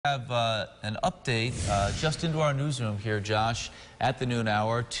Have an update just into our newsroom here, Josh, at the noon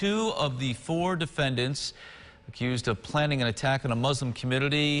hour. Two of the four defendants accused of planning an attack on a Muslim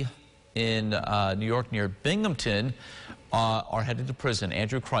community in New York near Binghamton are headed to prison.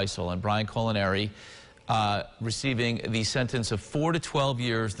 Andrew Kreisel and Brian Colaneri receiving the sentence of 4 to 12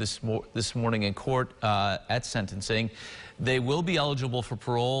 years this morning in court at sentencing. They will be eligible for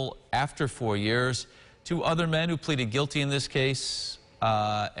parole after 4 years. Two other men who pleaded guilty in this case,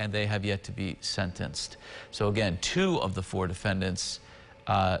 and they have yet to be sentenced. So again, two of the four defendants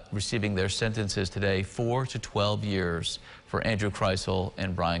receiving their sentences today, 4 to 12 years for Andrew Kreisel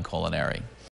and Brian Colaneri.